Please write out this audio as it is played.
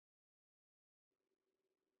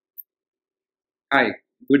Hi,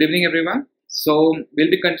 good evening everyone. So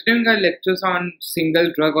we'll be continuing our lectures on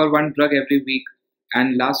single drug or one drug every week.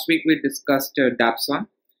 And last week we discussed Dapsone,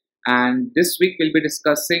 and this week we'll be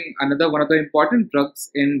discussing another one of the important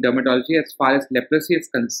drugs in dermatology as far as leprosy is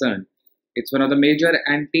concerned. It's one of the major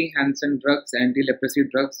anti-Hansen drugs, anti-leprosy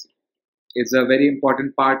drugs. It's a very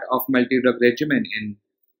important part of multi-drug regimen in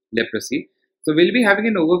leprosy. So we'll be having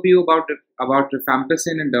an overview about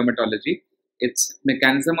rifampicin in dermatology, its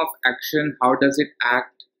mechanism of action, how does it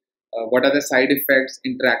act, what are the side effects,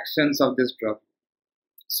 interactions of this drug.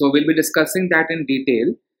 So we'll be discussing that in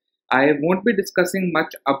detail. I won't be discussing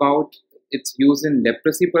much about its use in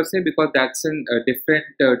leprosy per se because that's a different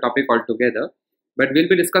topic altogether. But we'll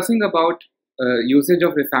be discussing about usage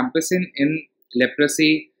of rifampicin in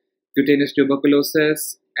leprosy, cutaneous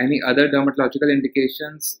tuberculosis, any other dermatological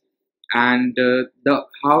indications, and the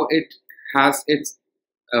how it has its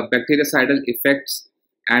bactericidal effects,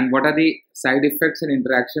 and what are the side effects and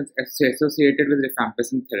interactions associated with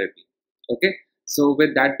rifampicin therapy. Okay, so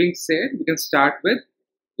with that being said, we can start with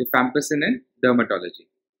rifampicin in dermatology.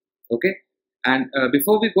 Okay, and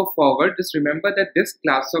before we go forward, just remember that this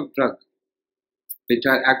class of drugs, which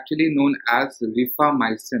are actually known as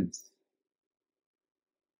rifamycins,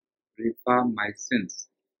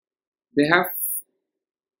 they have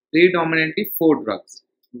predominantly four drugs.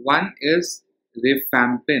 One is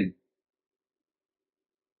rifampin.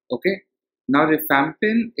 Okay, now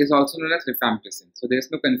rifampin is also known as rifampicin, so there is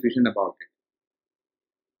no confusion about it.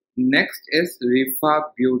 Next is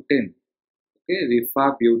rifabutin. Okay,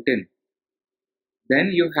 rifabutin.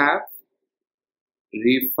 Then you have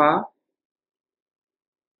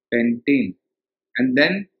rifapentin, and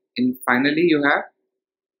then finally you have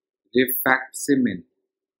rifaximin.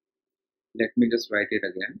 Let me just write it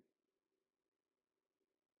again.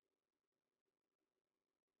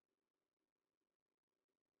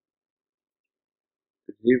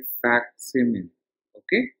 Rifaximin.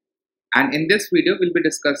 Okay, and in this video we'll be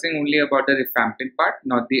discussing only about the rifampin part,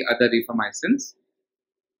 not the other rifamycins.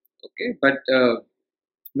 Okay, but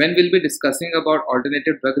when we'll be discussing about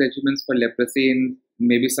alternative drug regimens for leprosy in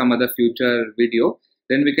maybe some other future video,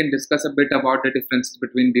 then we can discuss a bit about the differences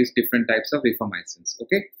between these different types of rifamycins.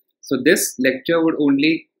 Okay, so this lecture would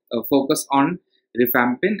only focus on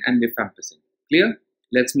rifampin and rifampicin. Clear?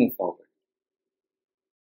 Let's move forward.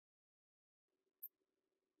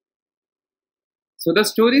 So the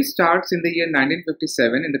story starts in the year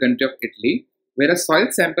 1957 in the country of Italy, where a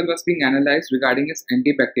soil sample was being analyzed regarding its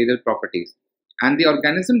antibacterial properties. And the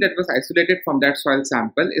organism that was isolated from that soil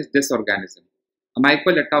sample is this organism, a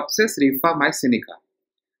Mycoleptopsis rifamycinica.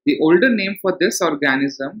 The older name for this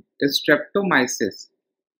organism is Streptomyces.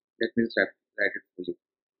 Let me write it fully.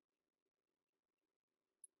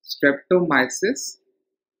 Streptomyces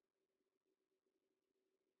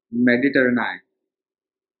mediterranae.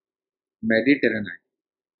 Mediterranae.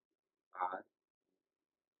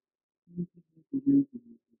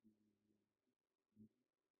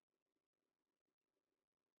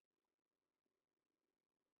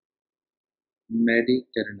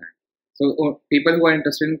 Mediterranae. So people who are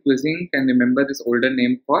interested in cuisine can remember this older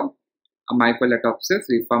name for a Mycoleptopsis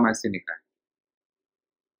rifamycinica.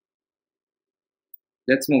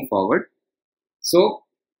 Let's move forward. So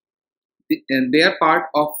they are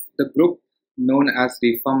part of the group known as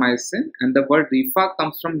rifamycin, and the word rifa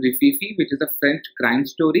comes from rififi, which is a French crime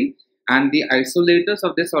story, and the isolators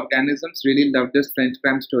of this organisms really loved this French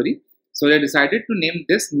crime story, so they decided to name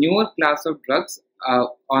this newer class of drugs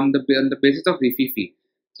on the basis of rififi.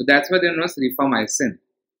 So that's why they're known as rifamycin.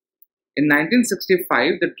 In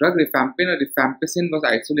 1965, the drug rifampin or rifampicin was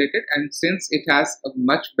isolated, and since it has a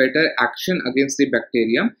much better action against the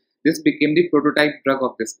bacterium, this became the prototype drug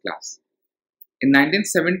of this class. In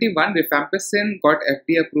 1971, rifampicin got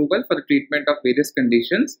FDA approval for the treatment of various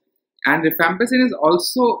conditions, and rifampicin is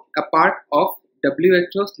also a part of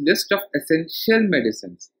WHO's list of essential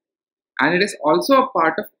medicines, and it is also a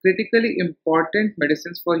part of critically important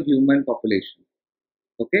medicines for human population.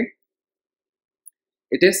 Okay,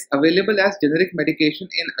 it is available as generic medication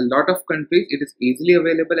in a lot of countries. It is easily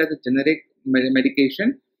available as a generic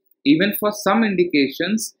medication. Even for some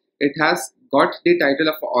indications, it has got the title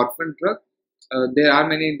of orphan drug. There are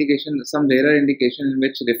many indications, some rarer indications in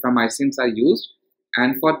which rifamycins are used,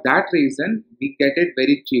 and for that reason we get it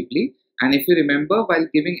very cheaply. And if you remember, while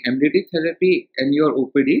giving MDT therapy in your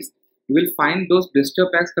OPDs, you will find those blister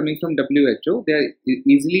packs coming from WHO. They are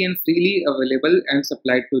easily and freely available and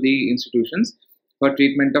supplied to the institutions for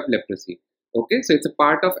treatment of leprosy. Okay, so it's a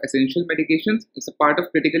part of essential medications. It's a part of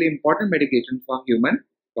critically important medication for human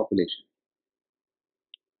population.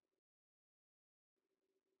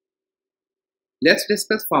 Let's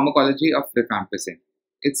discuss pharmacology of rifampicin.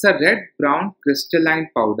 It's a red-brown crystalline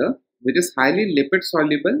powder which is highly lipid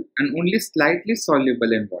soluble and only slightly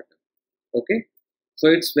soluble in water. Okay, so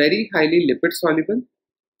it's very highly lipid soluble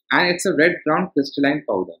and it's a red-brown crystalline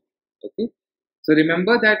powder. Okay, so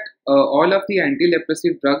remember that all of the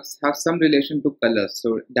anti-leprosy drugs have some relation to colors.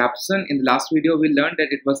 So dapsone, in the last video we learned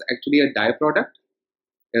that it was actually a dye product,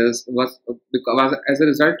 was because as a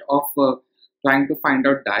result of trying to find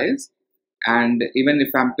out dyes, and even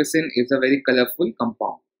rifampicin is a very colorful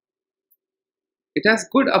compound. It has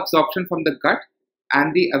good absorption from the gut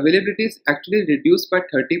and the availability is actually reduced by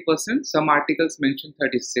 30%. Some articles mention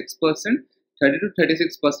 36%, 30 to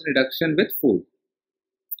 36% reduction with food.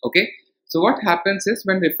 Okay, so what happens is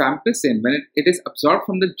when rifampicin, when it is absorbed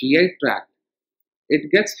from the GI tract, it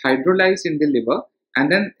gets hydrolyzed in the liver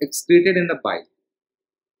and then excreted in the bile.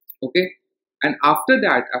 Okay, and after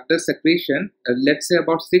that, after secretion, let's say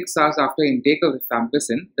about 6 hours after intake of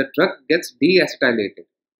rifampicin, the drug gets deacetylated.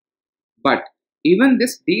 But even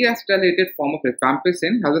this deacetylated form of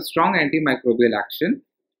rifampicin has a strong antimicrobial action,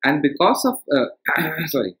 and because of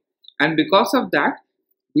that,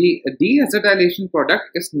 the deacetylation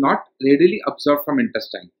product is not readily absorbed from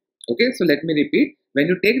intestine. Okay, so let me repeat. When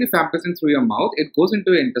you take rifampicin through your mouth, it goes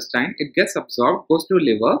into your intestine, it gets absorbed, goes to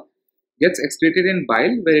liver, gets excreted in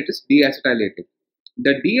bile where it is deacetylated.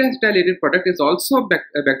 The deacetylated product is also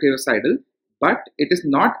bactericidal, but it is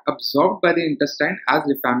not absorbed by the intestine as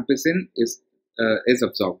rifampicin is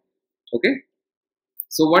absorbed. Okay,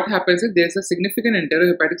 so what happens is there is a significant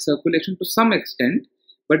enterohepatic circulation to some extent,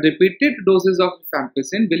 but repeated doses of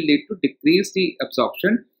rifampicin will lead to decrease the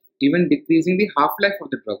absorption, even decreasing the half-life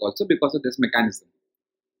of the drug also because of this mechanism.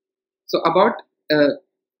 So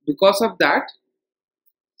because of that,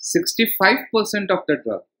 65% of the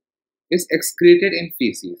drug is excreted in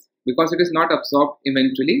feces because it is not absorbed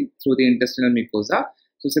eventually through the intestinal mucosa.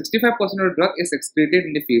 So 65% of the drug is excreted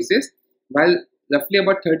in the feces, while roughly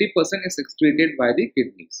about 30% is excreted by the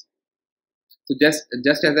kidneys. So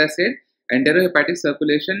just as I said, enterohepatic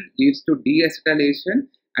circulation leads to deacetylation,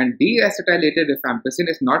 and deacetylated rifampicin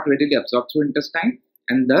is not readily absorbed through intestine,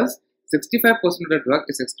 and thus 65% of the drug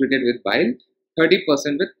is excreted with bile,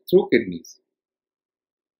 30% through kidneys.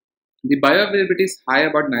 The bioavailability is high,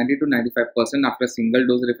 about 90 to 95% after a single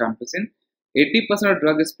dose of rifampicin. 80% of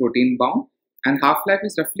drug is protein bound, and half-life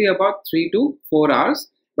is roughly about 3 to 4 hours,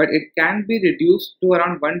 but it can be reduced to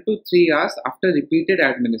around 1 to 3 hours after repeated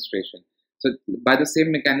administration. So by the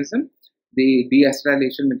same mechanism, the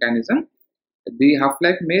deacetylation mechanism, the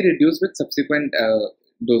half-life may reduce with subsequent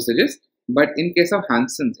dosages. But in case of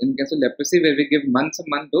Hansen's, in case of leprosy where we give month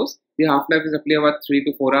dose, the half-life is roughly about 3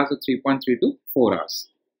 to 4 hours, or 3.3 to 4 hours.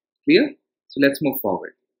 Clear? So let's move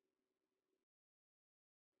forward.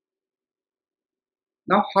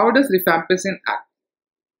 Now, how does rifampicin act?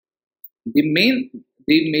 The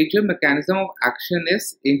major mechanism of action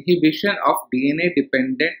is inhibition of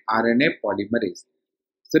DNA-dependent RNA polymerase.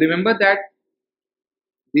 So remember that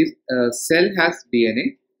this cell has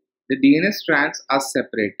DNA. The DNA strands are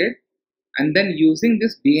separated, and then using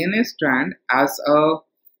this DNA strand as a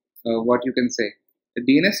the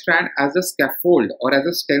DNA strand as a scaffold or as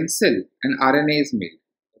a stencil, an RNA is made.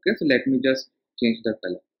 Okay, so let me just change the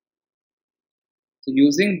color. So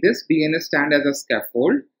using this DNA strand as a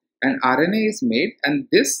scaffold, an RNA is made, and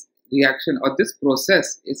this reaction or this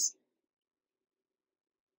process is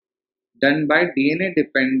done by DNA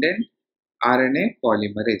dependent RNA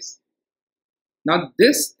polymerase. Now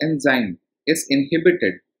this enzyme is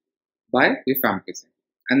inhibited by rifampicin,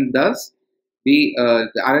 and thus the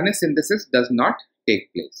RNA synthesis does not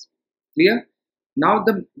take place. Clear? Now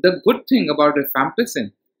the good thing about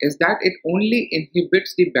rifampicin is that it only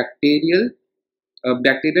inhibits the bacterial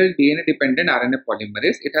DNA dependent RNA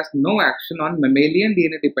polymerase. It has no action on mammalian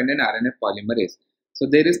DNA dependent RNA polymerase. So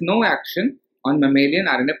there is no action on mammalian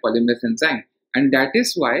RNA polymerase enzyme, and that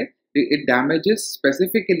is why it damages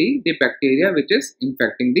specifically the bacteria which is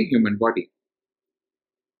infecting the human body.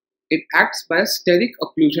 It acts by a steric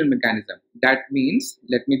occlusion mechanism. That means,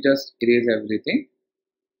 let me just erase everything.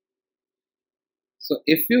 So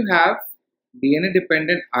if you have DNA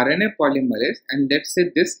dependent RNA polymerase, and let's say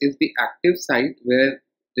this is the active site where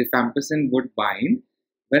rifampicin would bind.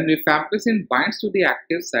 When rifampicin binds to the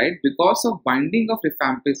active site, because of binding of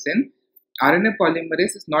rifampicin, RNA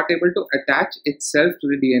polymerase is not able to attach itself to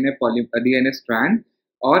the DNA strand,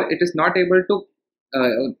 or it is not able to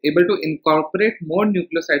incorporate more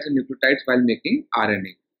nucleosides and nucleotides while making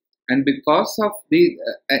RNA. And because of the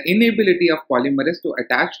inability of polymerase to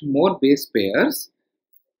attach more base pairs,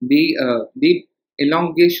 the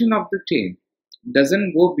elongation of the chain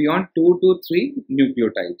doesn't go beyond 2 to 3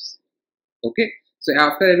 nucleotides. Okay, so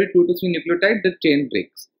after every 2 to 3 nucleotide, the chain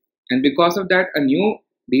breaks, and because of that, a new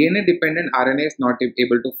DNA dependent RNA is not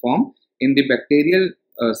able to form in the bacterial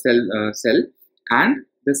cell, and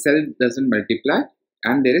the cell doesn't multiply,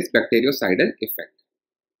 and there is bactericidal effect.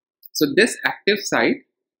 So this active site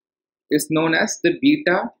is known as the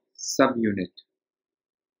beta subunit.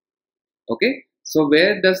 Okay, so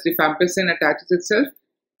where does rifampicin attaches itself?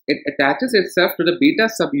 It attaches itself to the beta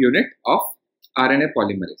subunit of RNA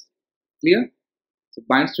polymerase. Clear? So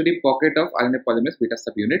binds to the pocket of RNA polymerase beta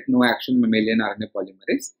subunit, no action mammalian RNA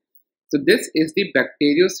polymerase. So this is the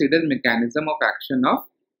bactericidal mechanism of action of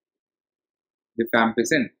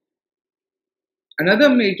rifampicin. Another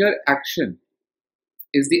major action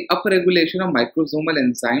is the upregulation of microsomal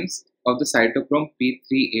enzymes of the cytochrome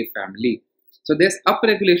P3A family. So there's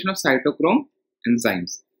upregulation of cytochrome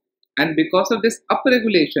enzymes, and because of this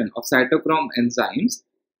upregulation of cytochrome enzymes,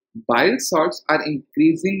 bile salts are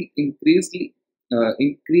increased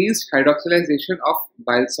hydroxylation of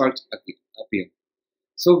bile salts appear.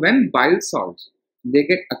 So when bile salts they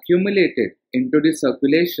get accumulated into the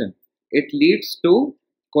circulation, it leads to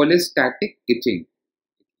cholestatic itching.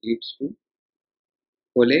 It leads to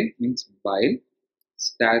Chole means bile,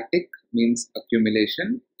 static means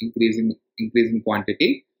accumulation, increasing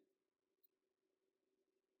quantity,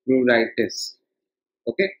 pruritus.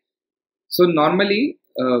 Okay, so normally,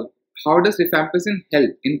 how does rifampicin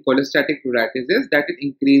help in cholestatic pruritus is that it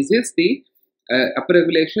increases the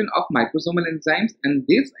upregulation of microsomal enzymes, and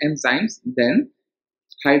these enzymes then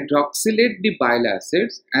hydroxylate the bile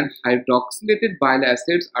acids, and hydroxylated bile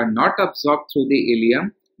acids are not absorbed through the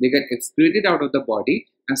ileum. They get excreted out of the body,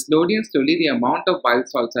 and slowly the amount of bile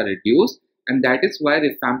salts are reduced, and that is why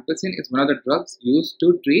rifampicin is one of the drugs used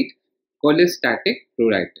to treat cholestatic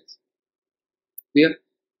pruritus. Clear?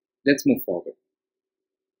 Let's move forward.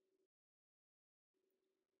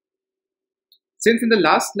 Since in the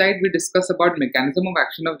last slide we discussed about mechanism of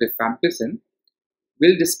action of rifampicin,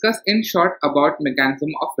 we'll discuss in short about mechanism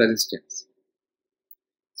of resistance.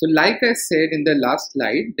 So like I said in the last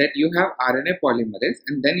slide that you have RNA polymerase,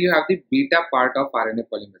 and then you have the beta part of RNA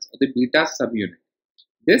polymerase, or the beta subunit.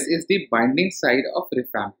 This is the binding site of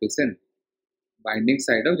rifampicin. Binding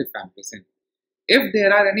site of rifampicin. If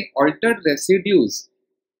there are any altered residues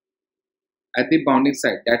at the binding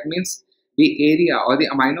site, that means the area or the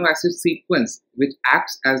amino acid sequence which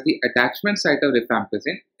acts as the attachment site of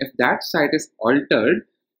rifampicin, if that site is altered,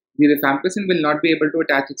 the rifampicin will not be able to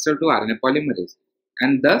attach itself to RNA polymerase,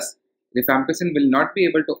 and thus rifampicin will not be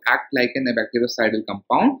able to act like an bactericidal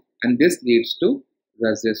compound, and this leads to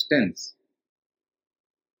resistance.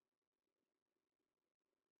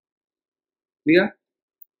 Clear?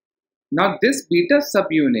 Now this beta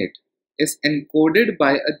subunit is encoded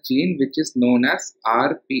by a gene which is known as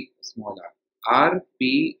RPOB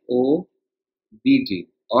gene,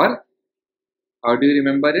 or how do you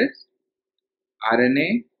remember it?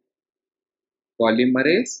 RNA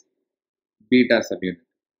polymerase beta subunit.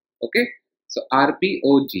 Okay, so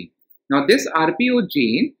RPO gene. Now this RPO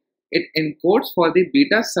gene, it encodes for the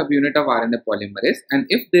beta subunit of RNA polymerase, and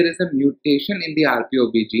if there is a mutation in the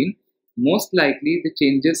RPOB gene, most likely the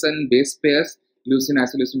changes in base pairs, leucine,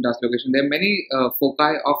 isoleucine translocation, there are many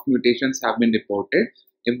foci of mutations have been reported.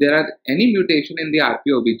 If there are any mutation in the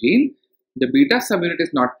RPOB gene, the beta subunit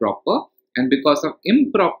is not proper, and because of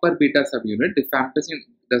improper beta subunit, the rifampicin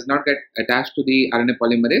does not get attached to the RNA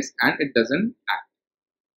polymerase and it doesn't act.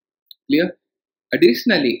 Clear?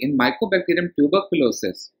 Additionally, in Mycobacterium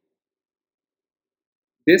tuberculosis,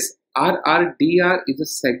 this RRDR is a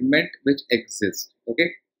segment which exists.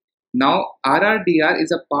 Okay. Now, RRDR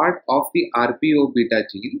is a part of the RPO beta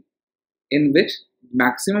gene in which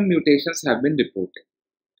maximum mutations have been reported.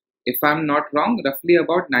 If I am not wrong, roughly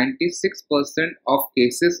about 96% of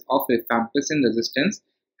cases of rifampicin resistance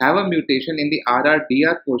have a mutation in the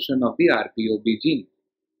RRDR portion of the RPOB gene.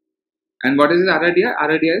 And what is RRDR?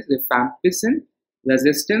 RRDR is rifampicin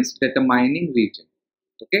resistance determining region.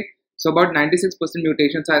 Okay, so about 96%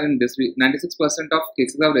 mutations are in this. 96% of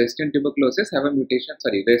cases of resistant tuberculosis have a mutation.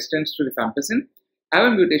 Resistance to rifampicin have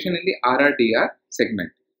a mutation in the RRDR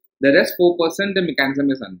segment. The rest 4%, the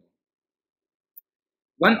mechanism is unknown.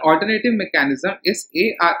 One alternative mechanism is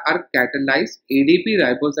ARR catalyzed ADP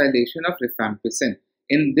ribosylation of rifampicin.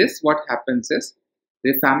 In this, what happens is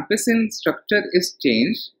rifampicin structure is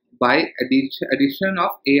changed by addition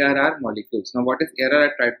of ARR molecules. Now, what is ARR? I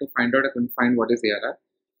tried to find out. I couldn't find what is ARR.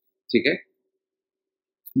 Okay.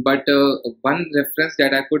 But one reference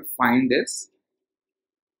that I could find is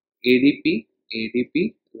ADP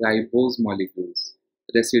ribose molecules,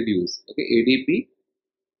 residues. Okay, ADP.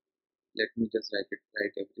 Let me just write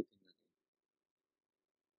everything.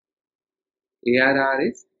 ARR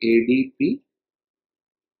is ADP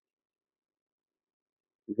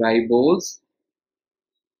ribose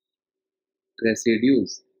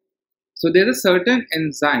residues. So there is a certain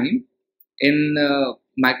enzyme in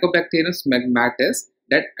Mycobacterium smegmatis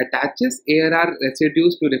that attaches ARR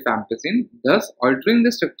residues to rifampicin, thus altering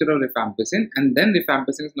the structure of rifampicin, and then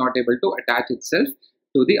rifampicin is not able to attach itself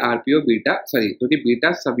to the to the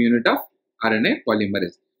beta subunit of RNA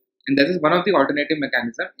polymerase. And this is one of the alternative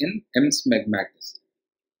mechanisms in M. smegmatis.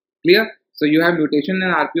 Clear? So you have mutation in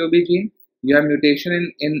RPOB gene, you have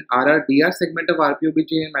mutation in RRDR segment of RPOB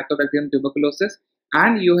gene in Mycobacterium tuberculosis,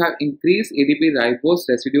 and you have increased ADP ribose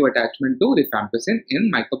residue attachment to rifampicin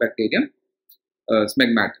in Mycobacterium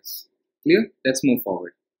smegmatis. Clear? Let's move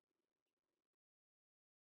forward.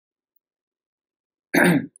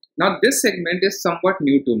 Now this segment is somewhat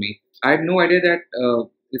new to me. I had no idea that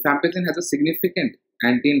rifampicin has a significant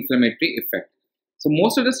anti-inflammatory effect. So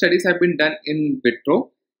most of the studies have been done in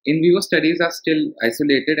vitro. In vivo studies are still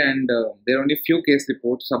isolated, and there are only few case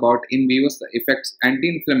reports about in vivo effects,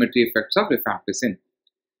 anti-inflammatory effects of rifampicin.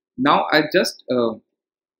 Now I just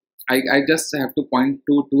have to point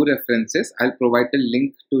to two references. I'll provide the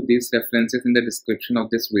link to these references in the description of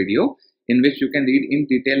this video, in which you can read in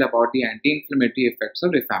detail about the anti-inflammatory effects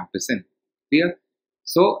of rifampicin. Clear?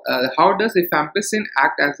 So how does rifampicin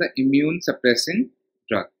act as an immune suppressing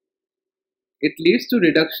drug? It leads to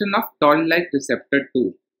reduction of toll-like receptor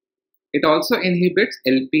 2. It also inhibits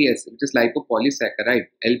LPS, which is lipopolysaccharide.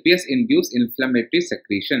 LPS induces inflammatory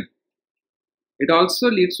secretion. It also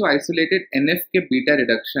leads to isolated NFK beta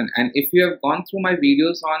reduction. And if you have gone through my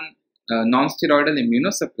videos on non-steroidal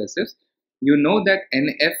immunosuppressives, you know that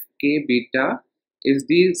NFK beta is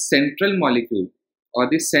the central molecule, or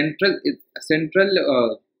the central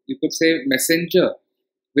you could say messenger,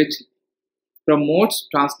 which promotes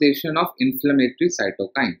translation of inflammatory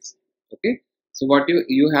cytokines. Okay, so what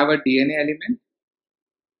you have a DNA element,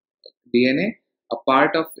 DNA. A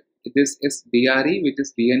part of this is DRE, which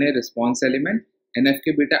is DNA response element.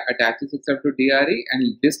 NFK beta attaches itself to DRE,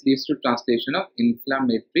 and this leads to translation of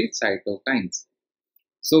inflammatory cytokines.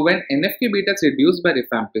 So when NFK beta is reduced by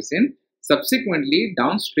rifampicin, subsequently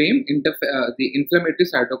downstream the inflammatory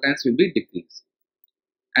cytokines will be decreased.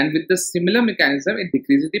 And with the similar mechanism, it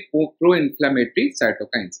decreases the pro-inflammatory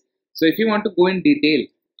cytokines. So if you want to go in detail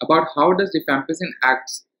about how does rifampicin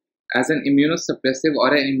acts as an immunosuppressive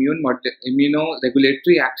or an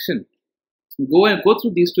immunoregulatory action, go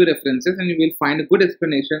through these two references and you will find a good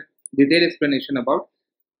explanation, detailed explanation about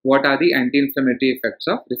what are the anti-inflammatory effects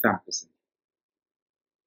of rifampicin.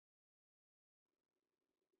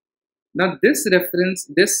 Now this reference,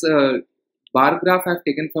 this bar graph I have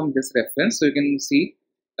taken from this reference, so you can see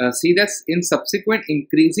that in subsequent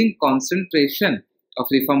increasing concentration of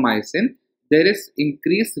rifamycin, there is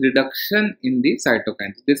increased reduction in the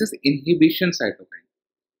cytokines. This is inhibition cytokine.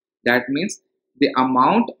 That means the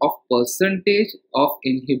amount of percentage of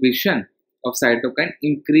inhibition of cytokine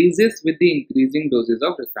increases with the increasing doses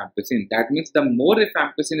of rifampicin. That means the more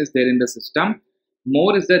rifampicin is there in the system,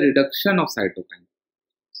 more is the reduction of cytokine.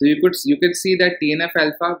 So you could see that TNF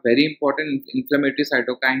alpha, very important inflammatory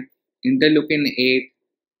cytokine, interleukin 8,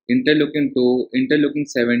 interleukin 2, interleukin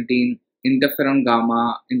 17, interferon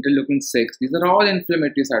gamma, interleukin 6. These are all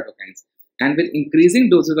inflammatory cytokines. And with increasing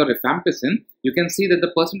doses of rifampicin, you can see that the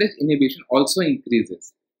percentage inhibition also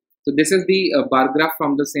increases. So this is the bar graph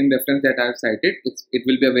from the same reference that I have cited. It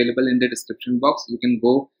will be available in the description box. You can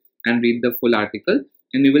go and read the full article,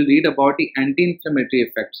 and we will read about the anti-inflammatory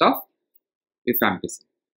effects of rifampicin.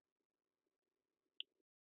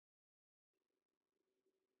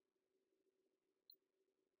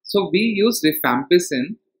 So we use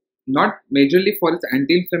rifampicin not majorly for its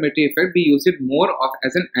anti-inflammatory effect. We use it more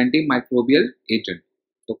as an antimicrobial agent.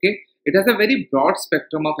 Okay, it has a very broad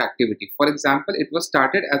spectrum of activity. For example, it was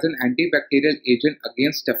started as an antibacterial agent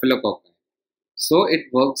against staphylococci. So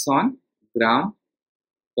it works on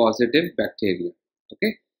gram-positive bacteria.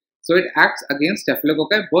 Okay, so it acts against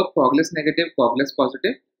staphylococci, both Coagulus negative, Coagulus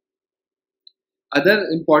positive. Other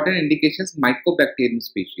important indications, Mycobacterium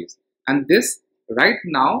species, and this right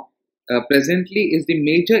now presently is the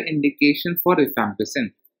major indication for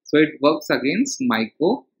rifampicin. So it works against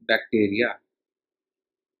Mycobacteria,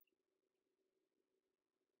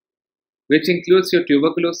 which includes your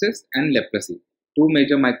tuberculosis and leprosy, two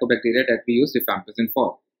major mycobacteria that we use rifampicin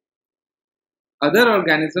for. Other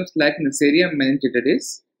organisms like Neisseria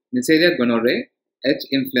meningitidis, Neisseria gonorrhoeae, H.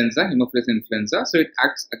 influenza, Haemophilus influenza, so it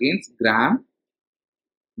acts against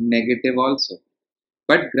gram-negative also.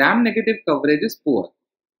 But gram-negative coverage is poor.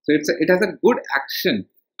 So it has a good action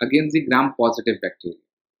against the gram-positive bacteria.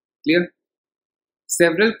 Clear?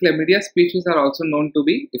 Several chlamydia species are also known to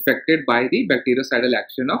be affected by the bactericidal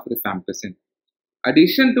action of rifampicin.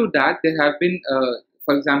 Addition to that, there have been,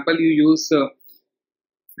 for example, you use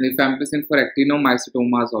rifampicin for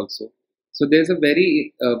actinomycetomas also. So there's a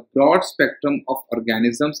very broad spectrum of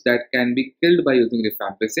organisms that can be killed by using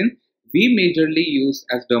rifampicin. We majorly use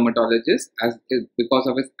as dermatologists because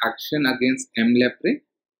of its action against M. leprae,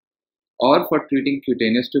 or for treating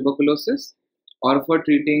cutaneous tuberculosis, or for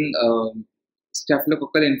treating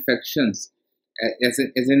staphylococcal infections, as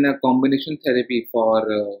in a combination therapy for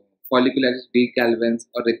folliculitis decalvans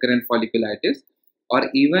or recurrent folliculitis, or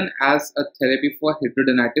even as a therapy for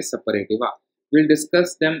hidradenitis suppurativa. We'll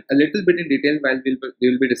discuss them a little bit in detail while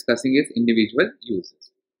we'll be discussing its individual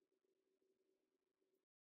uses.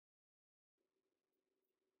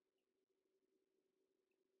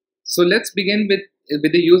 So let's begin with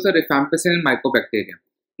the use of rifampicin in Mycobacterium.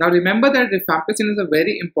 Now remember that rifampicin is a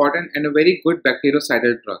very important and a very good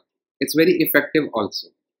bactericidal drug. It's very effective also.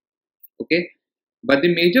 Okay, but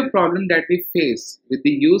the major problem that we face with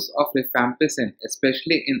the use of rifampicin,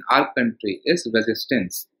 especially in our country, is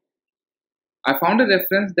resistance. I found a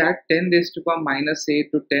reference that 10 raised to power minus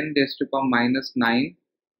 8 to 10 raised to power minus 9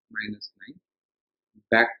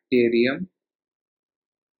 bacterium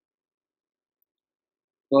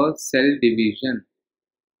per cell division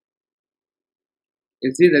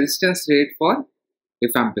is the resistance rate for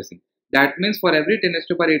rifampicin. That means for every 10 raised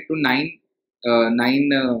to power 8 to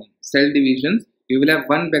 9 cell divisions, you will have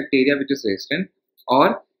one bacteria which is resistant,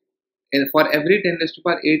 or for every 10 raised to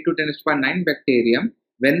power 8 to 10 raised to power 9 bacterium,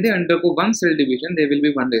 when they undergo one cell division, there will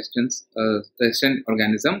be one resistant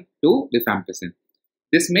organism to rifampicin.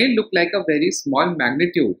 This may look like a very small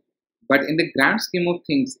magnitude, but in the grand scheme of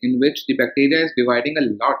things, in which the bacteria is dividing a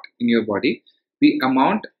lot in your body, the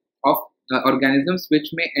amount of organisms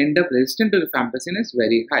which may end up resistant to rifampicin is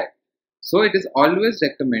very high. So it is always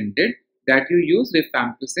recommended that you use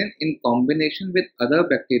rifampicin in combination with other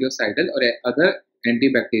bactericidal or other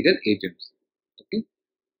antibacterial agents. Okay.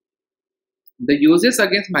 The uses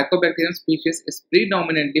against Mycobacterium species is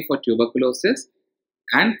predominantly for tuberculosis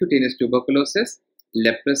and cutaneous tuberculosis,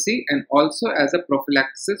 leprosy, and also as a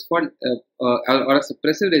prophylaxis for or a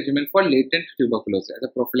suppressive regimen for latent tuberculosis, as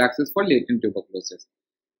a prophylaxis for latent tuberculosis.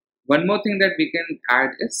 One more thing that we can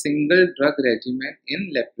add is single drug regimen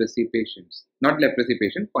in leprosy patients, not leprosy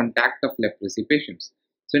patients, contact of leprosy patients.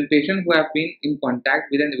 So in patients who have been in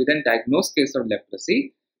contact with a diagnosed case of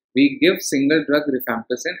leprosy, we give single drug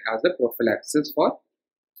rifampicin as a prophylaxis for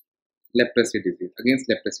leprosy disease, against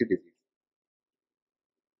leprosy disease.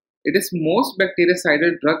 It is most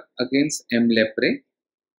bactericidal drug against M. leprae,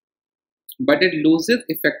 but it loses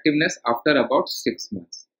effectiveness after about 6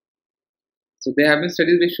 months. So there have been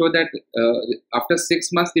studies which show that after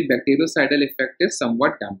 6 months, the bactericidal effect is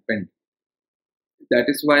somewhat dampened. That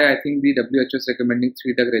is why I think the WHO is recommending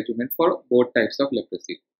 3-drug regimen for both types of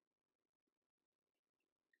leprosy.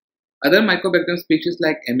 Other Mycobacterium species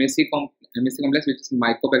like MAC complex, which is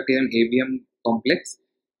Mycobacterium avium complex,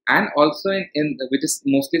 and also which is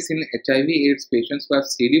mostly seen in HIV/AIDS patients who have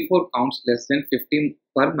CD4 counts less than 50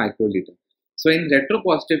 per microliter. So in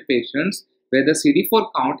retropositive patients where the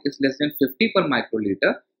CD4 count is less than 50 per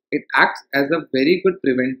microliter, it acts as a very good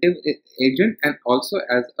preventive agent and also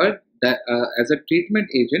as a treatment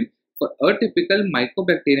agent for atypical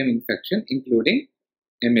Mycobacterium infection, including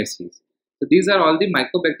MSCs. So these are all the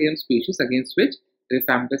Mycobacterium species against which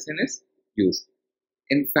rifampicin is used.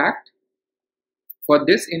 In fact, for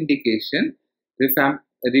this indication,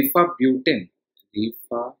 rifabutin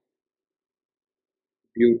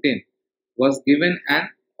was given an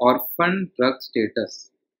orphan drug status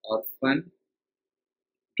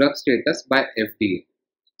by FDA.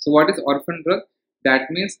 So what is orphan drug? That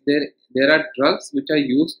means there are drugs which are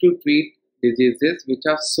used to treat diseases which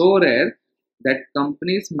are so rare that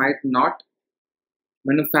companies might not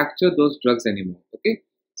manufacture those drugs anymore. Okay,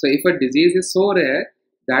 so if a disease is so rare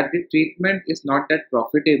that the treatment is not that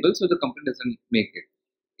profitable, so the company doesn't make it.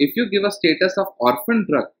 If you give a status of orphan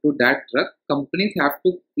drug to that drug, companies have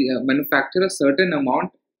to manufacture a certain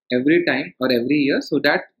amount every time or every year, so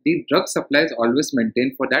that the drug supply is always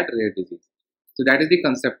maintained for that rare disease. So that is the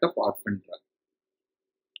concept of orphan drug.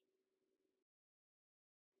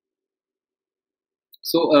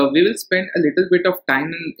 So we will spend a little bit of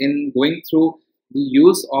time in going through the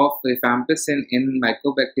use of rifampicin in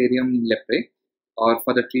Mycobacterium leprae, or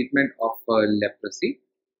for the treatment of leprosy.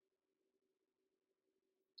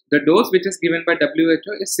 The dose which is given by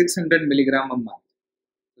WHO is 600 milligram a month.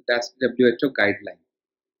 So that's the WHO guideline.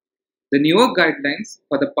 The newer guidelines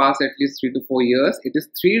for the past at least 3 to 4 years, it is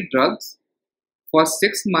 3 drugs for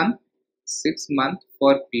 6 months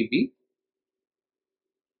for PB,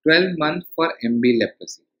 12 months for MB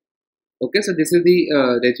leprosy. Okay, so this is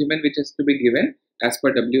the regimen which is to be given as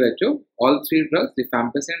per WHO. All three drugs,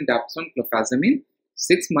 rifampicin, dapsone, clofazimine,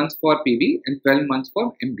 6 months for PB and 12 months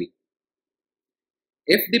for MB.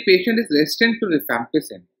 If the patient is resistant to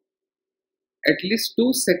rifampicin, at least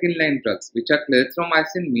 2 second-line drugs, which are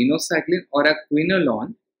clarithromycin, minocycline, or a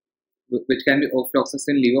quinolone, which can be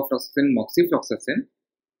ofloxacin, levofloxacin, moxifloxacin,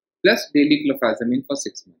 plus daily clofazimine for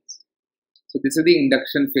 6 months. So this is the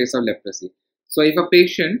induction phase of leprosy. So if a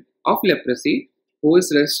patient of leprosy who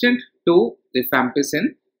is resistant to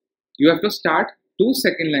rifampicin, you have to start 2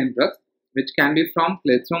 second-line drugs, which can be from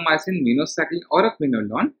clarithromycin, minocycline, or a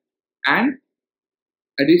quinolone, and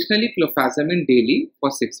additionally clofazimine daily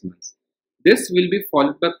for 6 months. This will be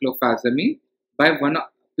followed by clofazimine by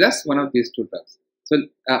plus one of these two drugs. So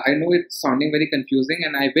I know it's sounding very confusing,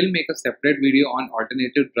 and I will make a separate video on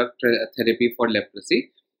alternative drug therapy for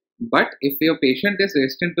leprosy. But if your patient is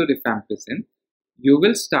resistant to rifampicin, you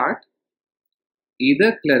will start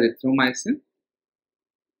either clarithromycin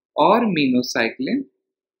or minocycline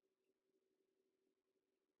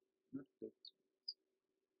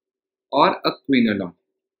or a quinolone.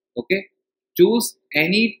 Okay, choose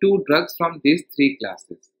any 2 drugs from these 3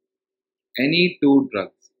 classes. Any 2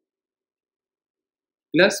 drugs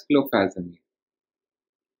plus clofazimine.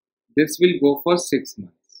 This will go for 6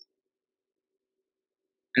 months.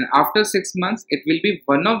 And after 6 months, it will be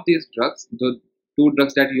one of these drugs, the 2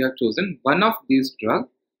 drugs that you have chosen, one of these drugs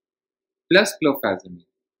plus clofazimine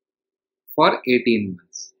for 18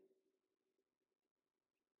 months.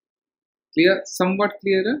 Clear? Somewhat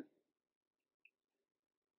clearer?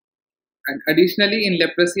 And additionally, in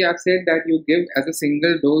leprosy, I've said that you give as a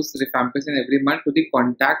single dose rifampicin every month to the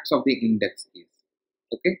contacts of the index case.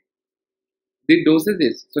 Okay? The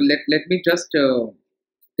dosages. So let me just tell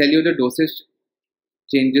you the dosage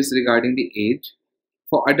changes regarding the age.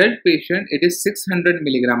 For adult patient, it is 600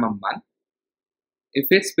 milligram a month. If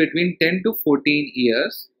it's between 10 to 14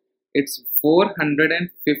 years, it's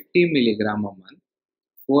 450 milligram a month.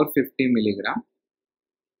 450 milligram.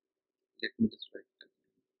 Let me just write that.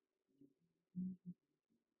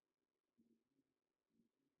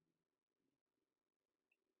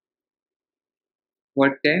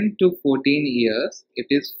 For 10 to 14 years, it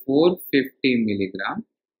is 450 milligram,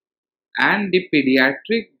 and the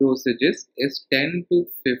pediatric dosages is 10 to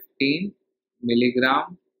 15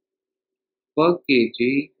 milligram per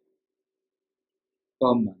kg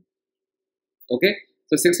per month. Okay,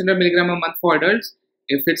 so 600 milligram a month for adults.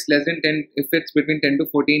 If it's less than 10, if it's between 10 to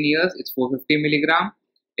 14 years, it's 450 milligram.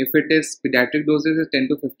 If it is pediatric doses, is 10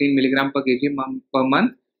 to 15 milligram per kg per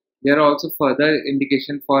month. There are also further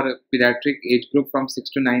indication for pediatric age group from 6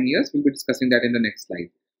 to 9 years. We'll be discussing that in the next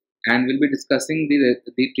slide. And we'll be discussing the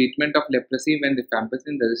treatment of leprosy when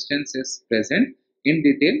rifampicin resistance is present in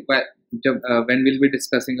detail when we'll be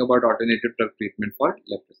discussing about alternative drug treatment for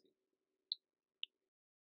leprosy.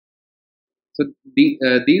 So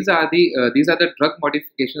these are the drug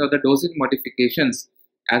modifications or the dosage modifications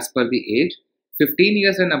as per the age. 15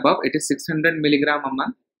 years and above, it is 600 milligram a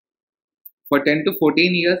month. For 10 to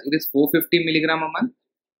 14 years, it is 450 milligram a month.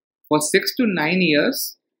 For 6 to 9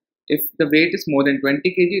 years, if the weight is more than 20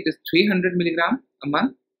 kg, it is 300 milligram a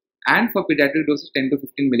month. And for pediatric doses, 10 to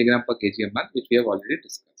 15 milligram per kg a month, which we have already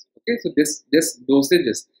discussed. Okay, so this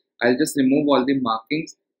dosages, I'll just remove all the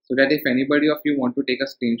markings so that if anybody of you want to take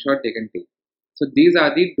a screenshot, they can take. So these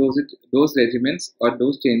are the dose regimens or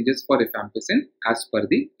dose changes for rifampicin as per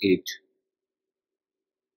the age.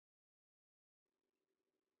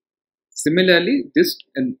 Similarly, this,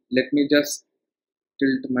 and let me just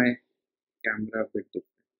tilt my camera a bit different.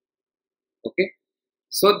 Okay,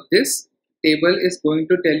 so this table is going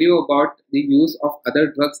to tell you about the use of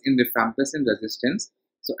other drugs in rifampicin resistance.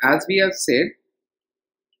 So as we have said,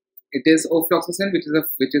 it is ofloxacin,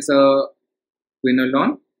 which is a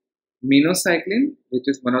quinolone, minocycline, which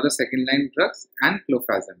is one of the second line drugs, and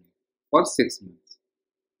clofazimine for 6 months,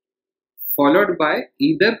 followed by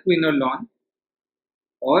either quinolone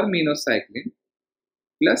or minocycline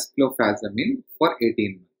plus clofazimine for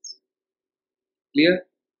 18 months. Clear?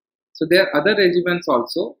 So there are other regimens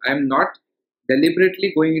also. I am not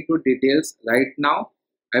deliberately going into details right now.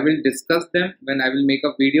 I will discuss them when I will make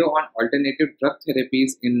a video on alternative drug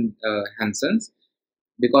therapies in Hansen's.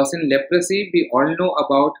 Because in leprosy, we all know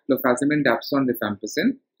about clofazimine, dapsone,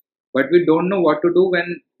 rifampicin, but we don't know what to do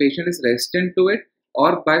when patient is resistant to it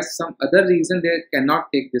or by some other reason they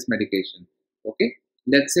cannot take this medication. Okay,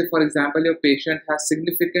 let's say for example your patient has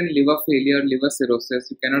significant liver failure, liver cirrhosis,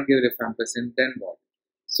 you cannot give rifampicin, then what?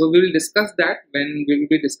 So we will discuss that when we will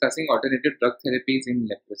be discussing alternative drug therapies in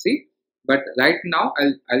leprosy. But right now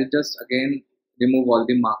I'll just again remove all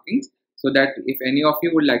the markings, so that if any of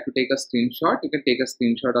you would like to take a screenshot, you can take a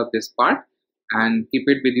screenshot of this part and keep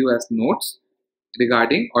it with you as notes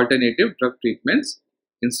regarding alternative drug treatments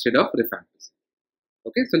instead of rifampicin.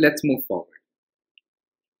 Okay, so let's move forward.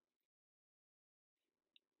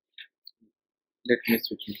 Let me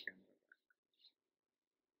switch my camera.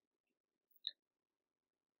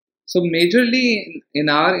 So majorly in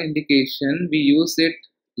our indication, we use it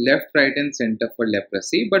left, right and center for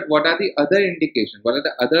leprosy. But what are the other indications? What are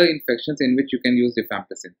the other infections in which you can use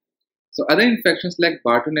rifampicin? So other infections like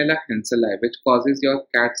Bartonella henselae, which causes your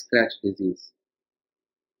cat scratch disease.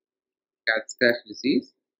 Cat scratch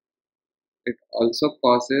disease. It also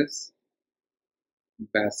causes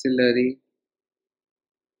bacillary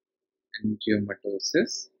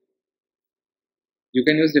angiomatosis. You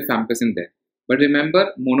can use rifampicin there. But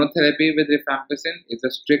remember, monotherapy with rifampicin is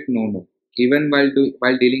a strict no-no. Even while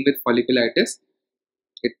dealing with folliculitis,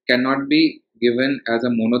 it cannot be given as a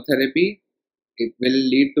monotherapy. It will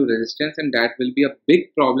lead to resistance, and that will be a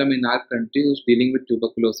big problem in our country who's dealing with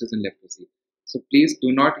tuberculosis and leprosy. So please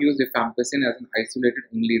do not use rifampicin as an isolated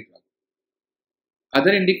only drug.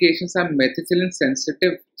 Other indications are methicillin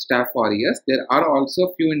sensitive staph aureus. There are also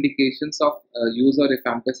a few indications of use of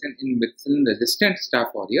rifampicin in methicillin resistant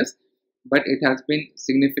staph aureus, but it has been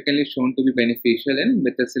significantly shown to be beneficial in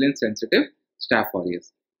methicillin sensitive staph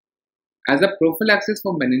aureus. As a prophylaxis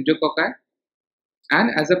for meningococci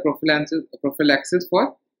and as a prophylaxis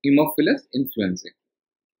for Haemophilus influenzae.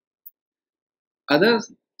 Other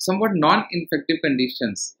somewhat non-infective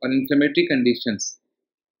conditions or inflammatory conditions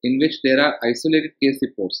in which there are isolated case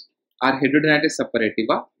reports are hidradenitis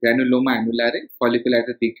suppurativa, granuloma annulare,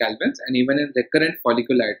 folliculitis decalvans, and even in recurrent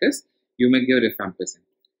folliculitis, you may give rifampicin.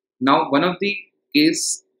 Now, one of the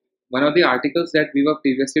articles that we were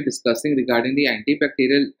previously discussing regarding the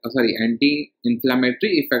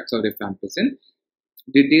anti-inflammatory effects of rifampicin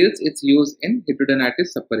details its use in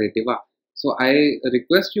hidradenitis suppurativa. So I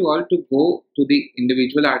request you all to go to the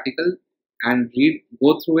individual article and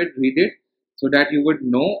go through it, read it, so that you would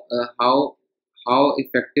know how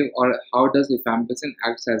effective or how does rifampicin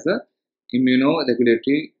acts as a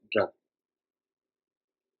immunoregulatory drug.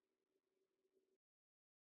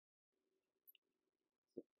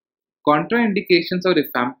 Contra-indications of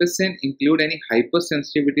rifampicin include any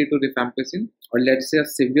hypersensitivity to rifampicin, or let's say a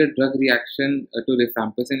severe drug reaction to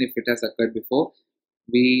rifampicin if it has occurred before.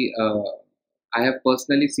 I have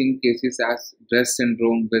personally seen cases as Brest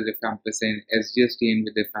syndrome with rifampicin, SGSTN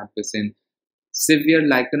with rifampicin, severe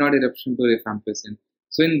lichenoid eruption to rifampicin.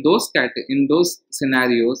 So in those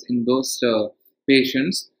scenarios, in those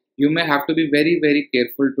patients, you may have to be very, very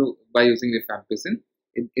careful by using rifampicin.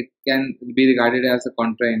 It can be regarded as a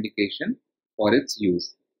contraindication for its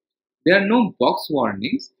use. There are no box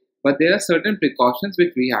warnings, but there are certain precautions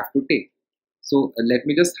which we have to take. So let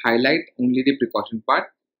me just highlight only the precaution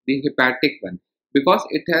part, the hepatic one, because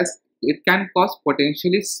it can cause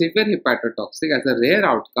potentially severe hepatotoxic as a rare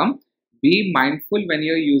outcome. Be mindful when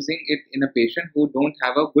you're using it in a patient who don't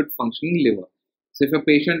have a good functioning liver. So if a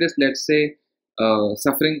patient is, let's say,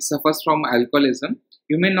 suffers from alcoholism,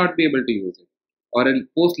 you may not be able to use it. Or a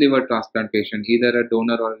post-liver transplant patient, either a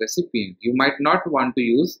donor or a recipient, you might not want to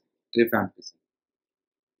use rifampicin.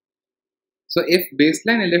 So if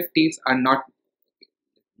baseline LFTs are not,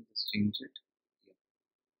 let me just change it.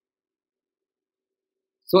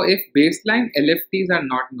 So if baseline LFTs are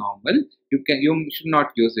not normal, you should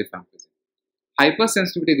not use rifampicin.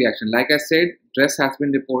 Hypersensitivity reaction, like I said, DRESS has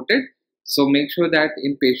been reported. So make sure that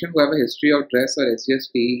in patients who have a history of DRESS or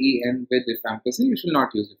SGS-TEN with rifampicin, you should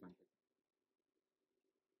not use rifampicin.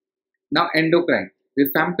 Now, endocrine.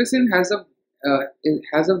 Rifampicin has a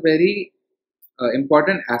very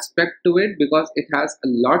important aspect to it because it has a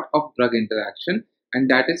lot of drug interaction, and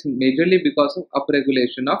that is majorly because of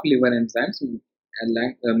upregulation of liver enzymes,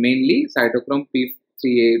 mainly cytochrome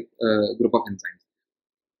P3A group of enzymes.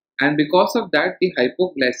 And because of that, the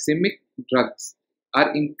hypoglycemic drugs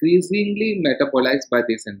are increasingly metabolized by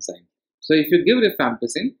this enzyme. So if you give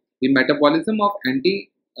rifampicin, the metabolism of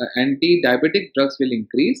anti-diabetic drugs will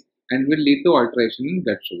increase and will lead to alteration in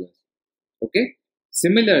blood sugars. Okay.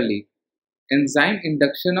 Similarly, enzyme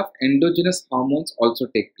induction of endogenous hormones also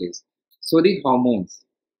take place. So the hormones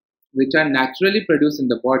which are naturally produced in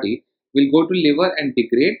the body will go to liver and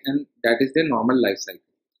degrade, and that is their normal life cycle.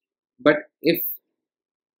 But if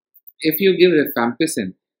you give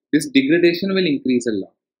rifampicin, this degradation will increase a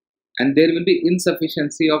lot, and there will be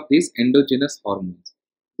insufficiency of these endogenous hormones.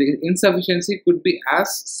 The insufficiency could be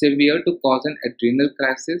as severe to cause an adrenal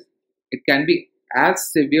crisis. It can be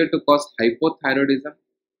as severe to cause hypothyroidism.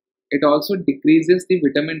 It also decreases the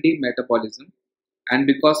vitamin D metabolism. and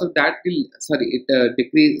because of that,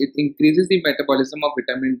 it increases the metabolism of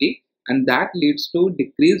vitamin D, and that leads to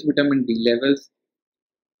decreased vitamin D levels.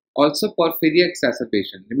 Also, porphyria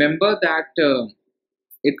exacerbation. Remember that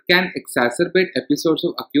it can exacerbate episodes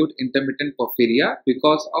of acute intermittent porphyria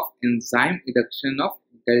because of enzyme reduction of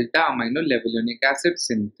delta amino levulinic acid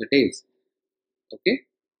synthetase. Okay,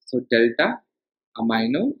 so delta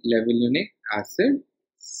amino levulinic acid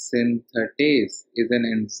synthetase is an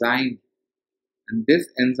enzyme, and this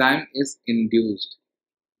enzyme is induced.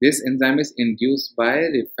 This enzyme is induced by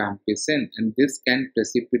rifampicin, and this can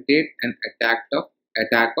precipitate an attack of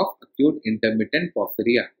acute intermittent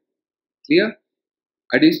porphyria. Clear?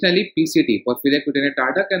 Additionally, PCT, porphyria cutanea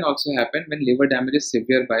tarda, can also happen when liver damage is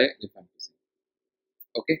severe by rifampicin.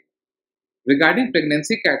 Okay. Regarding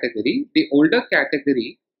pregnancy category, the older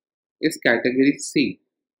category is category C.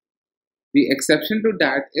 The exception to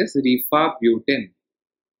that is rifabutin.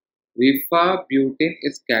 Rifabutin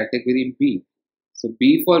is category B. So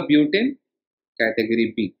B for butin,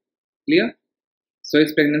 category B. Clear? So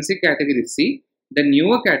it's pregnancy category C. The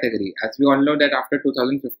newer category, as we all know that after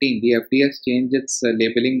 2015, the FDA has changed its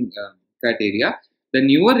labeling criteria. The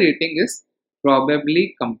newer rating is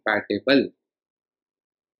probably compatible.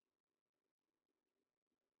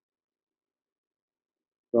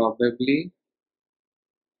 Probably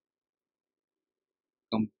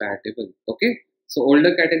compatible. Okay. So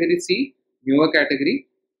older category C, newer category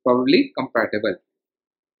probably compatible.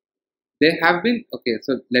 They have been, okay,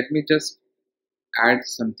 so let me just add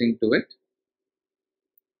something to it.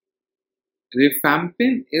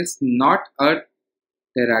 Rifampin is not a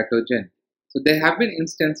teratogen. So there have been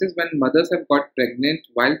instances when mothers have got pregnant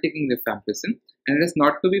while taking rifampicin, and it is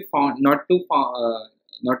not to be found, not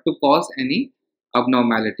to cause any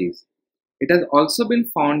abnormalities. It has also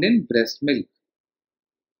been found in breast milk.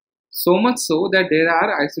 So much so that there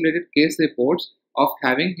are isolated case reports of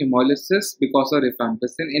having hemolysis because of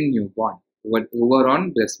rifampicin in newborn who were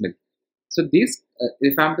on breast milk. So this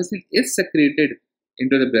rifampicin is secreted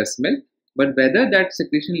into the breast milk, but whether that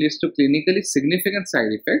secretion leads to clinically significant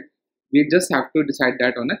side effect, we just have to decide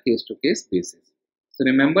that on a case-to-case basis. So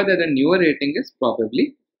remember that the newer rating is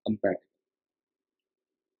probably compatible.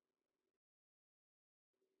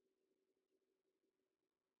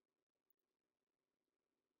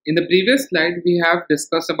 In the previous slide, we have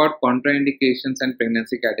discussed about contraindications and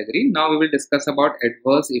pregnancy category. Now we will discuss about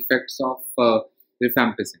adverse effects of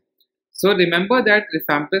rifampicin. So remember that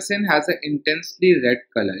rifampicin has an intensely red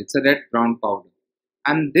color. It's a red-brown powder,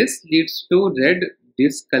 and this leads to red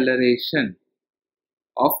discoloration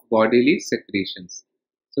of bodily secretions.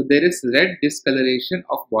 So there is red discoloration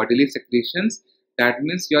of bodily secretions. That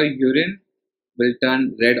means your urine will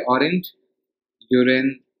turn red-orange.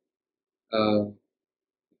 Urine, uh,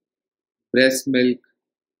 breast milk,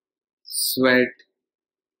 sweat,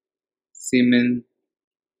 semen,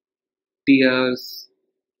 tears,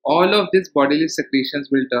 all of these bodily secretions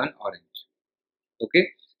will turn orange. Okay,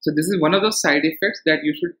 so this is one of those side effects that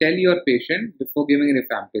you should tell your patient before giving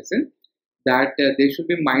rifampicin, that they should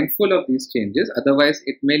be mindful of these changes. Otherwise,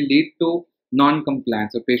 it may lead to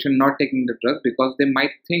non-compliance or patient not taking the drug because they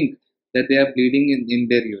might think that they are bleeding in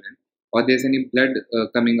their urine, or there's any blood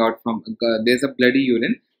coming out from there's a bloody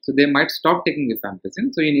urine, so they might stop taking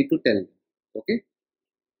rifampicin. So you need to tell them. Okay.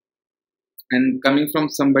 And coming from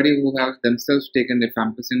somebody who has themselves taken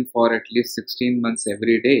rifampicin for at least 16 months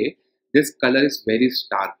every day, this color is very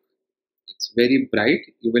stark. It's very bright.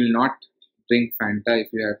 You will not drink Fanta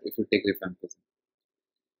if you take rifampicin.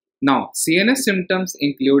 Now, CNS symptoms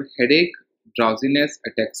include headache, drowsiness,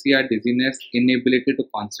 ataxia, dizziness, inability to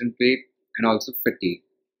concentrate, and also fatigue.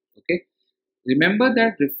 Okay. Remember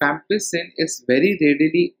that rifampicin is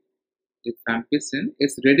readily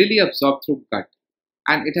absorbed through gut,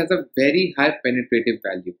 and it has a very high penetrative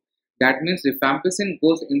value. That means rifampicin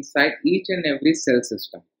goes inside each and every cell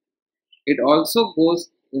system. It also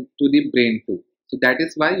goes to the brain too. So that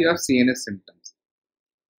is why you have CNS symptoms.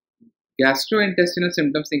 Gastrointestinal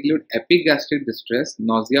symptoms include epigastric distress,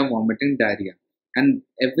 nausea, vomiting, diarrhea. And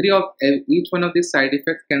each one of these side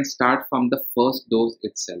effects can start from the first dose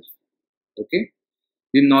itself. Okay?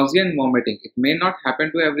 The nausea and vomiting, it may not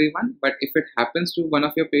happen to everyone, but if it happens to one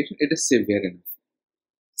of your patients, it is severe enough.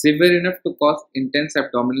 Severe enough to cause intense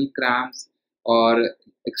abdominal cramps or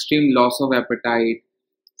extreme loss of appetite,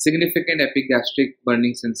 significant epigastric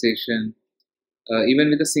burning sensation, even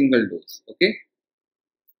with a single dose. Okay,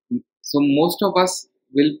 so most of us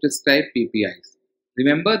will prescribe PPIs.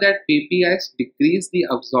 Remember that PPIs decrease the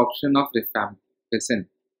absorption of rifampicin.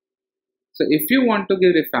 So if you want to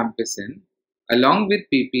give rifampicin along with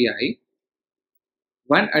PPI,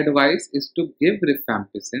 one advice is to give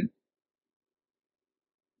rifampicin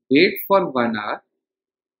wait for 1 hour,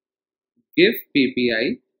 give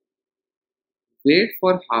PPI, wait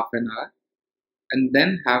for half an hour, and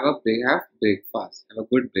then have breakfast, have a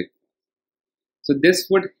good breakfast. So this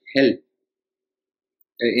would help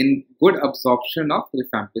in good absorption of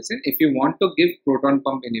rifampicin if you want to give proton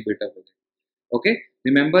pump inhibitor with it. Okay,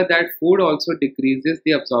 remember that food also decreases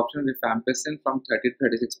the absorption of rifampicin from 30 to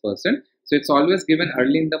 36%. So it's always given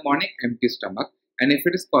early in the morning, empty stomach. And if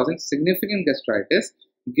it is causing significant gastritis,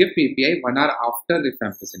 give PPI 1 hour after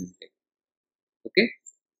rifampicin intake. Okay,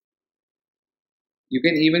 you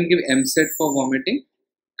can even give MSET for vomiting,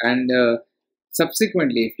 and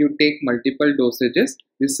subsequently, if you take multiple dosages,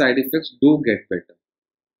 these side effects do get better.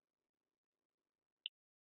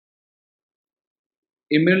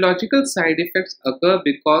 Immunological side effects occur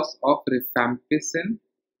because of rifampicin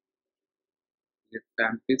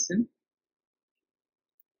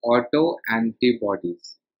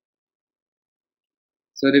autoantibodies.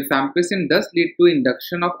 So rifampicin does lead to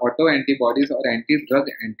induction of autoantibodies or anti-drug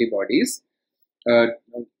antibodies uh,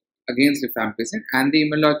 against rifampicin, and the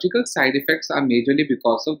immunological side effects are majorly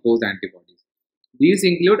because of those antibodies. These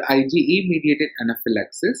include IgE-mediated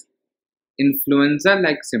anaphylaxis,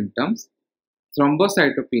 influenza-like symptoms,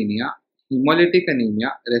 thrombocytopenia, hemolytic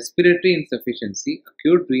anemia, respiratory insufficiency,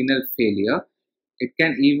 acute renal failure. It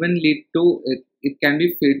can even lead to it can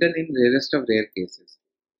be fatal in rarest of rare cases.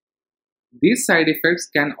 These side effects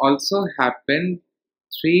can also happen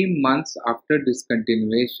 3 months after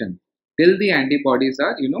discontinuation, till the antibodies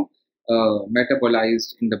are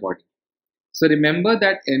metabolized in the body. So remember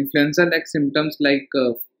that influenza-like symptoms like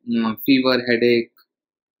fever, headache,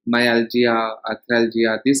 myalgia,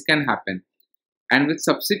 arthralgia, this can happen. And with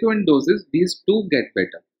subsequent doses, these too get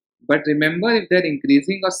better. But remember, if they're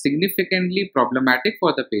increasing or significantly problematic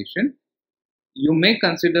for the patient, you may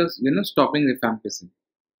consider stopping rifampicin.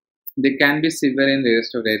 They can be severe in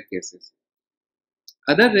rarest of rare cases.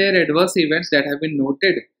 Other rare adverse events that have been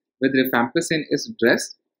noted with rifampicin is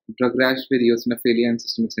DRESS, drug rash with eosinophilia and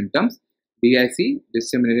systemic symptoms, DIC,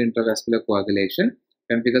 disseminated intravascular coagulation,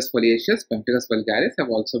 pemphigus foliaceus, pemphigus vulgaris have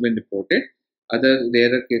also been reported. Other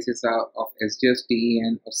rarer cases are of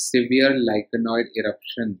SGS-TEN or severe lichenoid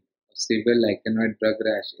eruption or severe lichenoid drug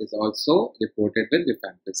rash is also reported with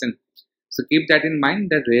rifampicin. So keep that in mind,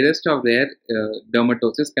 that rarest of rare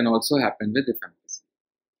dermatosis can also happen with rifampicin.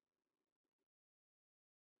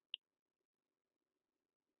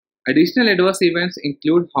 Additional adverse events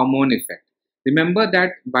include hormone effect. Remember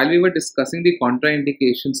that while we were discussing the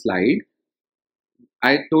contraindication slide,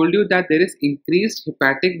 I told you that there is increased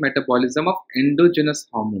hepatic metabolism of endogenous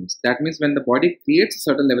hormones. That means when the body creates a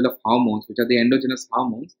certain level of hormones, which are the endogenous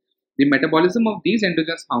hormones, the metabolism of these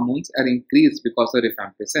endogenous hormones are increased because of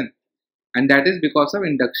rifampicin. And that is because of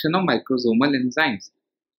induction of microsomal enzymes.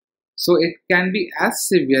 So it can be as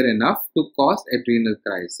severe enough to cause adrenal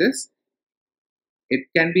crisis. It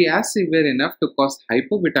can be as severe enough to cause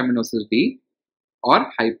hypovitaminosis D or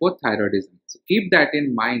hypothyroidism. So keep that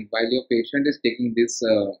in mind while your patient is taking this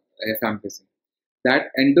rifampicin.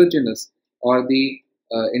 That endogenous or the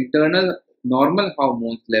internal normal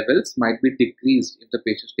hormone levels might be decreased if the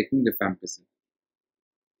patient is taking rifampicin.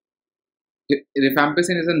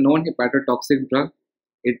 Rifampicin is a known hepatotoxic drug.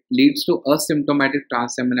 It leads to asymptomatic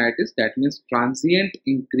transaminitis, that means transient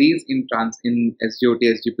increase in SGOT,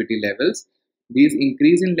 SGPT levels. These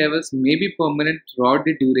increase in levels may be permanent throughout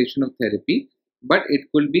the duration of therapy, but it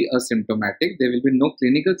could be asymptomatic. There will be no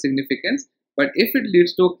clinical significance, but if it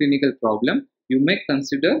leads to a clinical problem, you may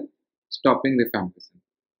consider stopping rifampicin.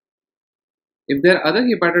 If there are other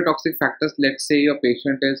hepatotoxic factors, let's say your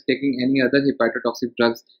patient is taking any other hepatotoxic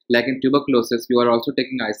drugs, like in tuberculosis, you are also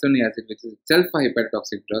taking isoniazid, which is itself a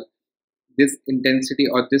hepatotoxic drug, this intensity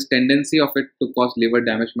or this tendency of it to cause liver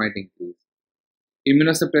damage might increase.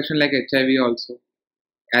 Immunosuppression like HIV also,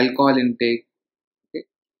 alcohol intake. Okay.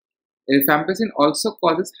 Rifampicin also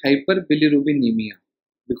causes hyperbilirubinemia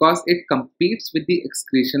because it competes with the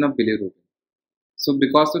excretion of bilirubin. So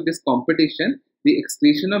because of this competition, the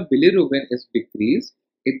excretion of bilirubin is decreased,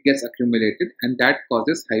 it gets accumulated, and that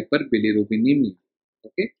causes hyperbilirubinemia.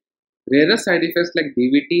 Okay. Rarer side effects like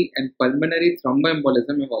DVT and pulmonary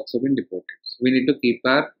thromboembolism have also been reported. So we need to keep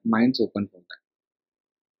our minds open for that.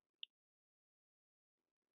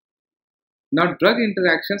 Now, drug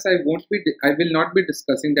interactions, I will not be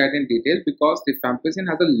discussing that in detail because rifampicin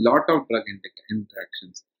has a lot of drug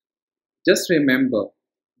interactions. Just remember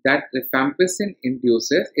that rifampicin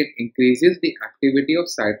increases the activity of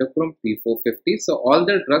cytochrome P450. So all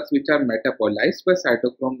the drugs which are metabolized by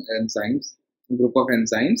cytochrome enzymes, group of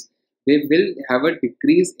enzymes, they will have a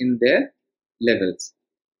decrease in their levels.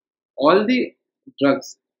 All the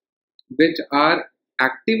drugs which are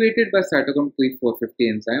activated by cytochrome P450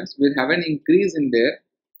 enzymes will have an increase in their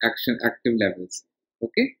active levels.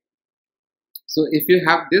 Okay, so if you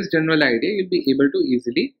have this general idea, you'll be able to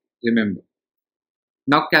easily remember.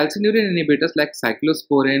 Now, calcineurin inhibitors like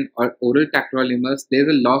cyclosporin or oral tacrolimus, there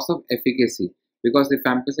is a loss of efficacy because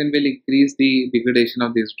rifampicin will increase the degradation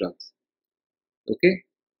of these drugs. Okay.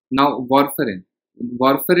 Now, warfarin.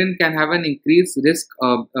 Warfarin can have an increased risk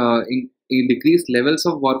of in decreased levels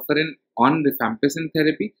of warfarin on rifampicin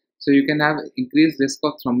therapy. So you can have increased risk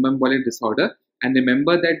of thromboembolic disorder. And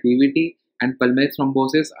remember that DVT and pulmonary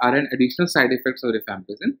thrombosis are an additional side effects of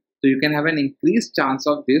rifampicin. So you can have an increased chance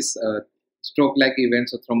of this stroke-like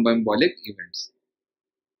events or thromboembolic events.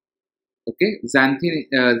 Okay,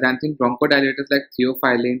 xanthine bronchodilators like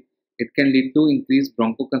theophylline, it can lead to increased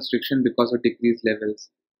bronchoconstriction because of decreased levels.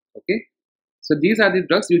 Okay, so these are the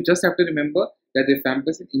drugs. You just have to remember that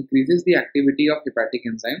rifampicin increases the activity of hepatic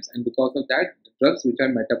enzymes, and because of that, the drugs which are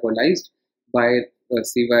metabolized by the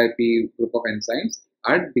CYP group of enzymes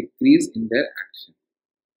are decreased in their action.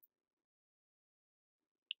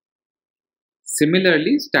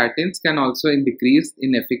 Similarly, statins can also decrease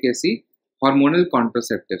in efficacy hormonal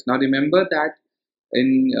contraceptives. Now remember that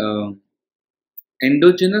in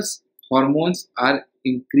endogenous hormones are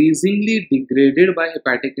increasingly degraded by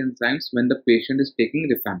hepatic enzymes when the patient is taking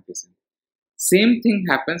rifampicin. Same thing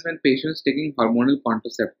happens when patient is taking hormonal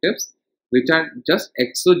contraceptives, which are just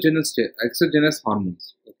exogenous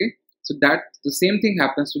hormones. Okay, so that the same thing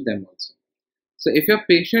happens to them also. So if your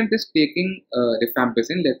patient is taking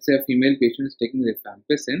rifampicin, let's say a female patient is taking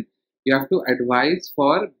rifampicin, you have to advise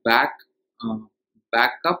for backup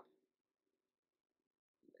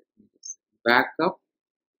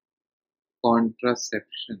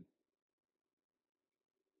contraception.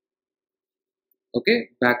 Okay,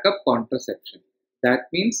 backup contraception. That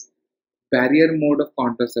means barrier mode of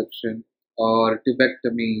contraception or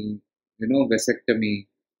tubectomy, vasectomy,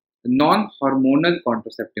 non-hormonal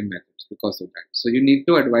contraceptive methods because of that. So you need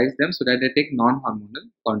to advise them so that they take non-hormonal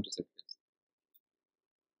contraceptives.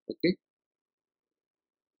 Okay.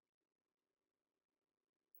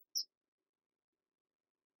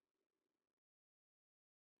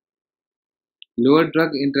 Lower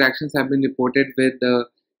drug interactions have been reported with the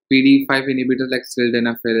PD5 inhibitors like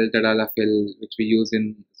sildenafil, tadalafil, which we use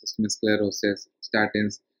in systemic sclerosis,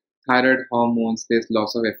 statins, thyroid hormones. There's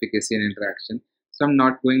loss of efficacy and interaction. So I'm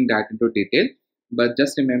not going that into detail, but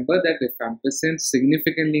just remember that rifampicin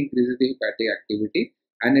significantly increases the hepatic activity,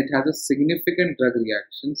 and it has a significant drug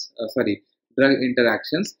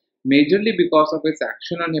interactions, majorly because of its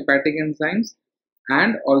action on hepatic enzymes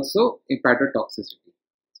and also hepatotoxicity.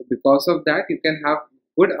 So because of that, you can have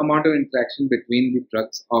good amount of interaction between the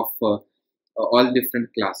drugs of all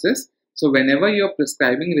different classes. So whenever you're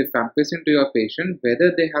prescribing rifampicin to your patient,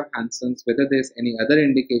 whether they have Hansen's, whether there's any other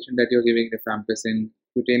indication that you're giving rifampicin,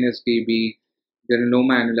 cutaneous TB,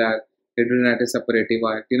 granuloma annular, hidradenitis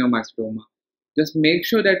suppurativa, actinomycetoma, just make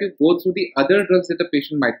sure that you go through the other drugs that the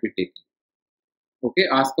patient might be taking. Okay,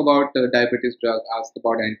 ask about diabetes drug, ask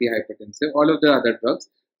about antihypertensive, all of the other drugs,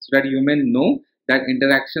 so that you may know that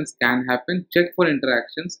interactions can happen. Check for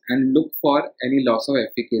interactions and look for any loss of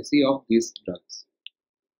efficacy of these drugs.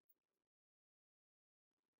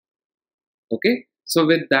 Okay, so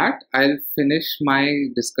with that, I'll finish my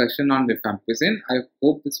discussion on rifampicin. I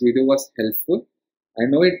hope this video was helpful. I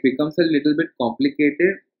know it becomes a little bit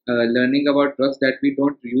complicated learning about drugs that we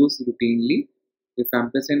don't use routinely.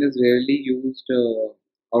 Rifampicin is rarely used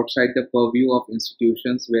outside the purview of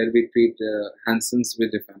institutions where we treat Hansen's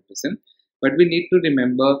with rifampicin. But we need to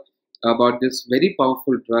remember about this very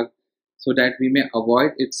powerful drug so that we may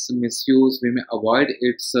avoid its misuse, we may avoid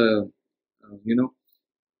its,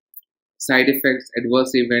 side effects,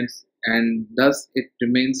 adverse events, and thus it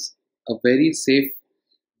remains a very safe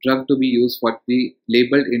drug to be used for the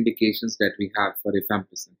labeled indications that we have for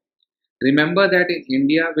rifampicin. Remember that in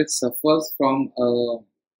India, which suffers from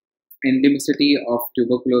endemicity of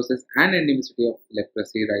tuberculosis and endemicity of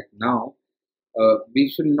leprosy right now, we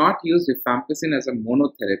should not use rifampicin as a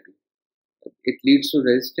monotherapy. It leads to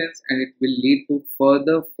resistance and it will lead to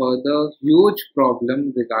further huge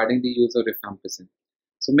problem regarding the use of rifampicin.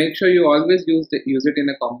 So make sure you always use it in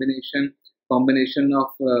a combination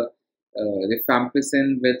of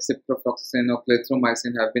rifampicin with ciprofloxacin or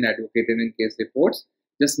clarithromycin have been advocated in case reports.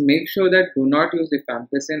 Just make sure that do not use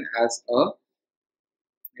rifampicin as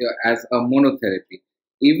a monotherapy.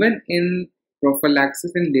 Even in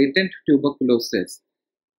prophylaxis in latent tuberculosis,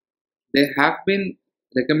 there have been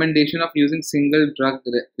recommendation of using single drug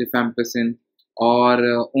rifampicin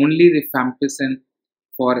or only rifampicin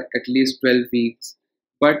for at least 12 weeks.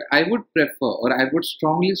 But I would prefer, or I would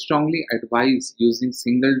strongly advise using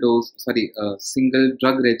single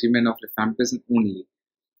drug regimen of rifampicin only.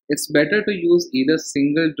 It's better to use either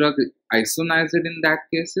single drug isoniazid in that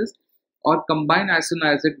cases, or combine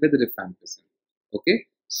isoniazid with rifampicin. Okay,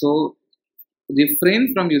 so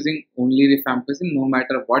refrain from using only rifampicin no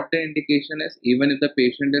matter what the indication is, even if the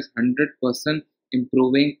patient is 100%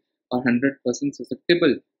 improving or 100%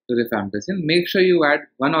 susceptible to rifampicin. Make sure you add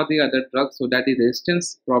one or the other drug so that the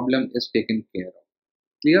resistance problem is taken care of.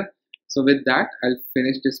 Clear? So with that, I'll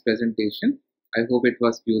finish this presentation. I hope it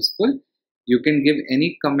was useful. You can give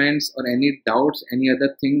any comments or any doubts, any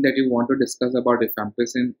other thing that you want to discuss about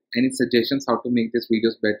rifampicin, any suggestions how to make these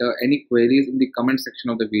videos better, any queries in the comment section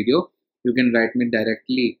of the video. You can write me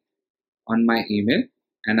directly on my email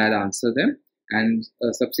and I'll answer them. And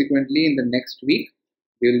subsequently in the next week,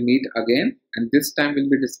 we'll meet again, and this time we'll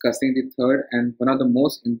be discussing the third and one of the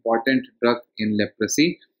most important drug in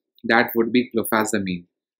leprosy, that would be clofazimine.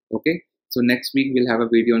 Okay, so next week we'll have a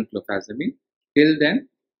video on clofazimine. Till then,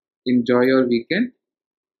 enjoy your weekend.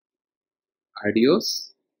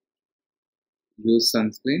 Adios. Use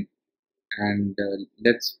sunscreen, and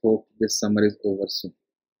let's hope this summer is over soon.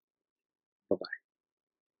 Bye bye.